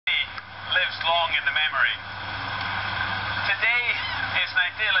lives long in the memory. Today is an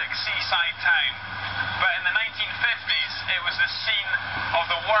idyllic seaside town, but in the 1950s it was the scene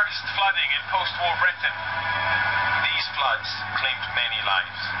of the worst flooding in post-war Britain. These floods claimed many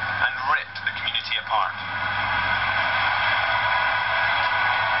lives and ripped the community apart.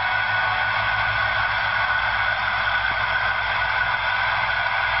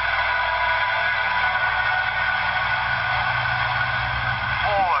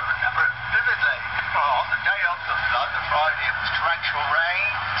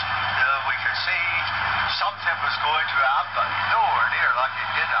 Something was going to happen, nowhere near like it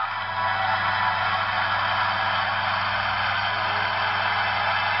did happen.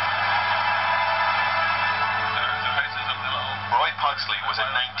 Roy Pugsley was a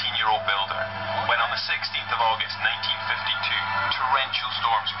 19-year-old builder when on the 16th of August 1952 torrential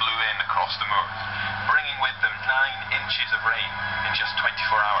storms blew in across the moors, bringing with them 9 inches of rain in just 24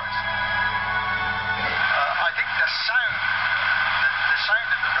 hours. I think the sound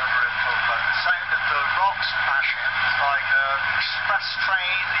of the river in Fulham, the sound of the rocks smashing, like an express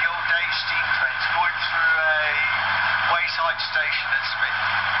train, the old day steam trains going through a wayside station at Smith.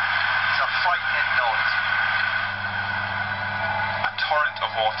 It's a frightening noise. A torrent of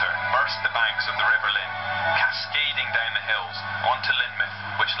water burst the banks of the River Lynn, cascading down the hills onto Lynmouth,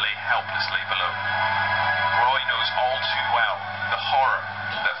 which lay helplessly below. Roy knows all too well the horror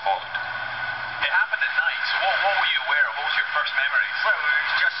that followed. It happened at night, so what were you aware of? What was your first memories? Well, it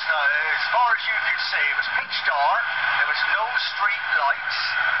was just, as far as you could see, it was pitch dark, there was no street lights,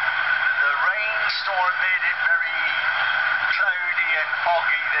 the rainstorm made it very cloudy and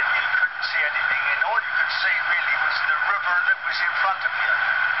foggy that you couldn't see anything, and all you could see really was the river that was in front of you.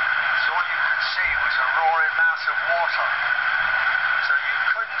 So all you could see was a roaring mass of water. So you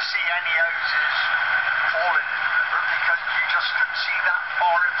couldn't see any houses falling in the river because you just couldn't see that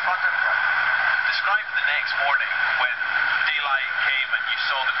far in front of you. Describe the next morning when daylight came and you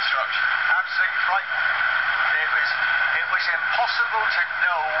saw the destruction. Absolutely frightening. It was impossible to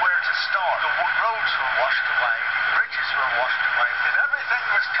know where to start. The roads were washed away, bridges were washed away, and everything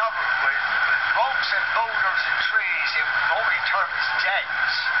was covered with rocks and boulders and trees in what we term as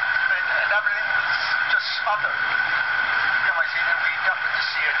dens, and everything was just smothered. You might see there'd be nothing to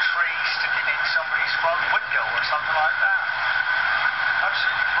see a tree sticking in somebody's front window or something like that.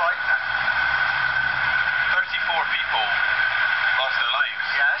 Absolutely frightening. 34 people lost their lives.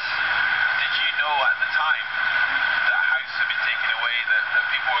 Yes. Did you know at the time that a house had been taken away, that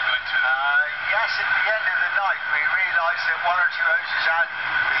people were going to... Yes, at the end of the night we realised that 1 or 2 houses had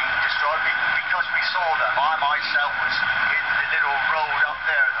been destroyed because we saw them. I myself was in the little road up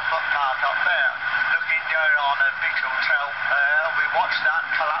there, the footpath up there, looking down on a big hotel. We watched that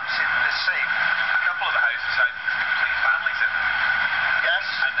collapse into the sea. A couple of the houses had complete families in them. Yes.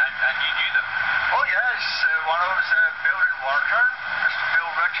 And you knew them? Oh yes, one of them was a building worker, Mr. Bill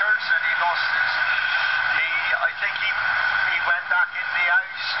Richards, and he lost his... I think he went back in the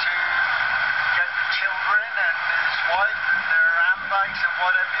house to get the children and his wife and their handbags and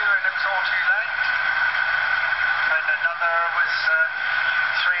what have you, and it was all too late. And another was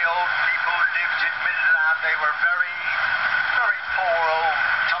 3 old people who lived in Midland. They were very, very poor old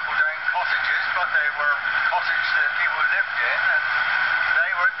tumble-down cottages, but they were cottages that people lived in, and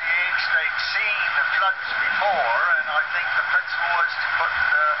they were at the age they'd seen the floods before, and I think the principle was to put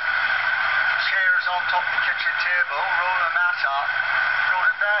the chairs on top of the kitchen table, roll the mat up, go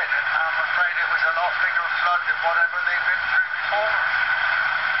to bed, and I'm afraid it was a lot bigger flood than whatever they'd been through before.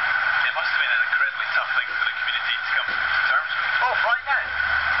 It must have been an incredibly tough thing for the community to come to terms with. Oh, frightening.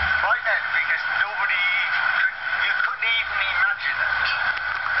 Frightening, because you couldn't even imagine it.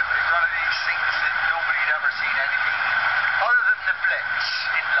 It was one of these things that nobody'd ever seen anything other than the blitz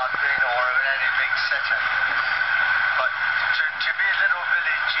in London or in any big city. But to be a little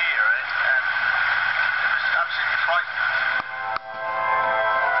village here, and it was absolutely frightening.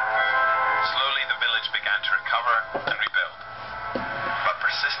 Slowly the village began to recover and rebuild. But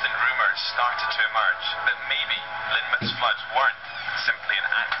persistent rumours started to emerge that maybe Lynmouth's floods weren't simply an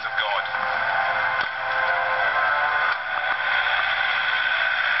act of God.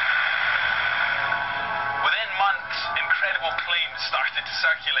 Within months, incredible claims started to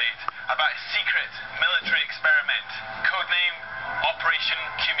circulate about a secret military experiment, codenamed Operation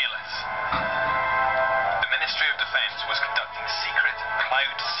Cumulus. The Ministry of Defence was conducting secret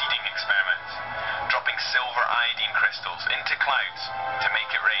cloud seeding experiments, dropping silver iodine crystals into clouds to make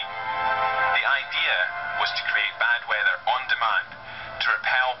it rain. The idea was to create bad weather on demand to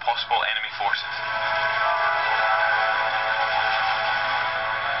repel possible enemy forces.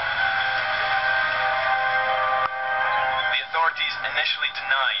 The authorities initially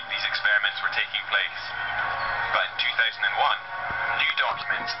denied these experiments were taking place. But in 2001, new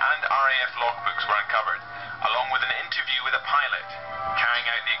documents and RAF logbooks were uncovered, along with an interview with a pilot carrying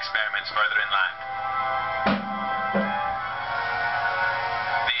out the experiments further inland.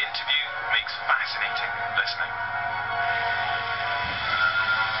 The interview makes fascinating listening.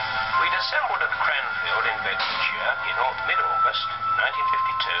 We'd assembled at Cranfield in Bedfordshire in mid-August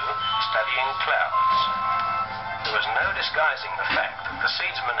 1952, studying clouds. There was no disguising the fact that the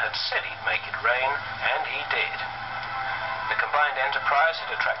seedsman had said he'd make it rain, and he did. The combined enterprise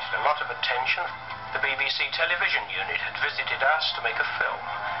had attracted a lot of attention. The BBC television unit had visited us to make a film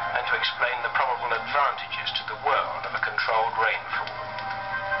and to explain the probable advantages to the world of a controlled rainfall.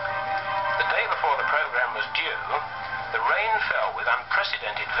 The day before the programme was due, the rain fell with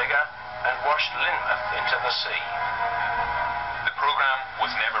unprecedented vigour and washed Lynmouth into the sea. The programme was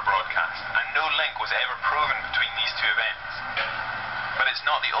never broadcast, and no link was ever proven between these two events. But it's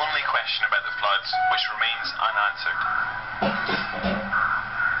not the only question about the floods which remains unanswered.